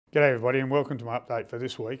G'day everybody and welcome to my update for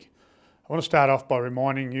this week. I want to start off by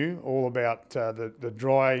reminding you all about the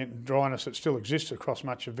dryness that still exists across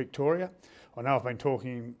much of Victoria. I know I've been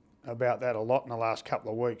talking about that a lot in the last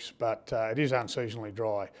couple of weeks, but it is unseasonally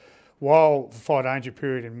dry. While the fire danger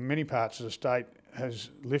period in many parts of the state has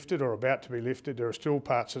lifted or about to be lifted, there are still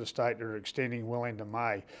parts of the state that are extending well into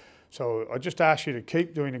May. So I just ask you to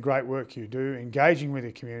keep doing the great work you do, engaging with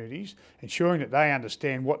your communities, ensuring that they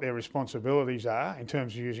understand what their responsibilities are in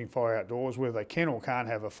terms of using fire outdoors, whether they can or can't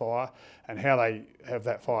have a fire, and how they have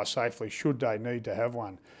that fire safely should they need to have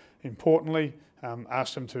one. Importantly,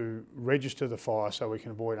 ask them to register the fire so we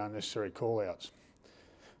can avoid unnecessary call-outs.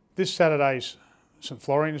 This Saturday's St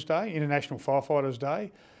Florian's Day, International Firefighters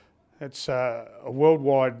Day. It's a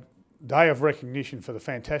worldwide day of recognition for the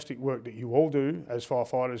fantastic work that you all do as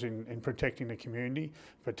firefighters in protecting the community,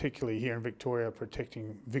 particularly here in Victoria,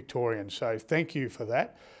 protecting Victorians. So thank you for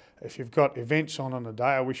that. If you've got events on the day,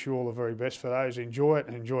 I wish you all the very best for those. Enjoy it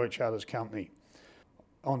and enjoy each other's company.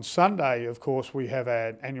 On Sunday, of course, we have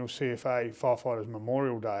our annual CFA Firefighters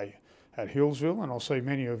Memorial Day at Healesville, and I'll see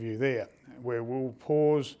many of you there, where we'll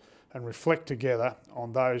pause and reflect together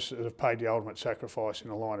on those that have paid the ultimate sacrifice in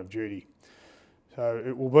the line of duty. So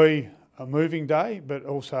it will be a moving day, but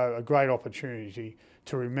also a great opportunity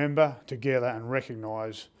to remember together and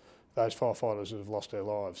recognise those firefighters that have lost their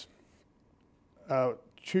lives.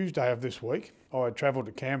 Tuesday of this week, I travelled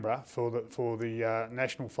to Canberra for the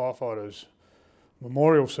National Firefighters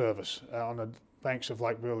Memorial Service on the banks of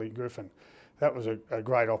Lake Burley Griffin. That was a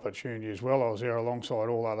great opportunity as well. I was there alongside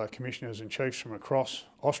all other commissioners and chiefs from across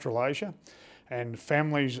Australasia, and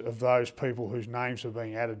families of those people whose names are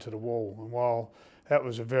being added to the wall. And while that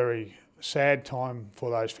was a very sad time for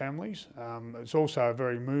those families, it's also a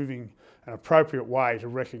very moving and appropriate way to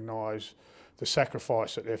recognise the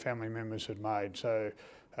sacrifice that their family members had made. So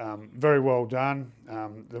very well done.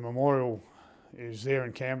 The memorial is there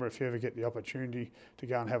in Canberra. If you ever get the opportunity to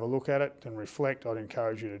go and have a look at it and reflect, I'd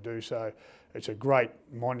encourage you to do so. It's a great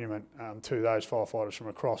monument to those firefighters from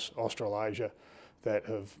across Australasia that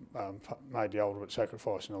have made the ultimate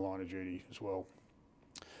sacrifice in the line of duty as well.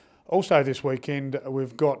 Also this weekend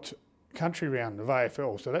we've got country round of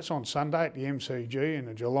AFL, so that's on Sunday at the MCG in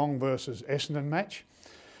the Geelong versus Essendon match.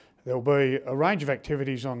 There'll be a range of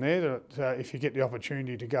activities on there that if you get the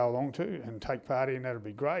opportunity to go along to and take part in, that'll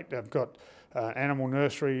be great. They've got animal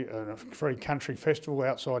nursery and a free country festival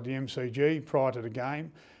outside the MCG prior to the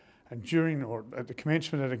game. And during or at the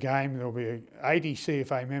commencement of the game, there'll be 80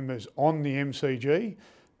 CFA members on the MCG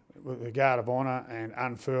with the Guard of Honour and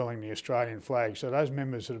unfurling the Australian flag. So those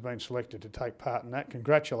members that have been selected to take part in that,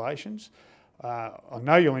 congratulations. I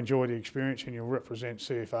know you'll enjoy the experience and you'll represent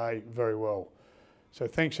CFA very well. So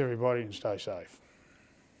thanks everybody and stay safe.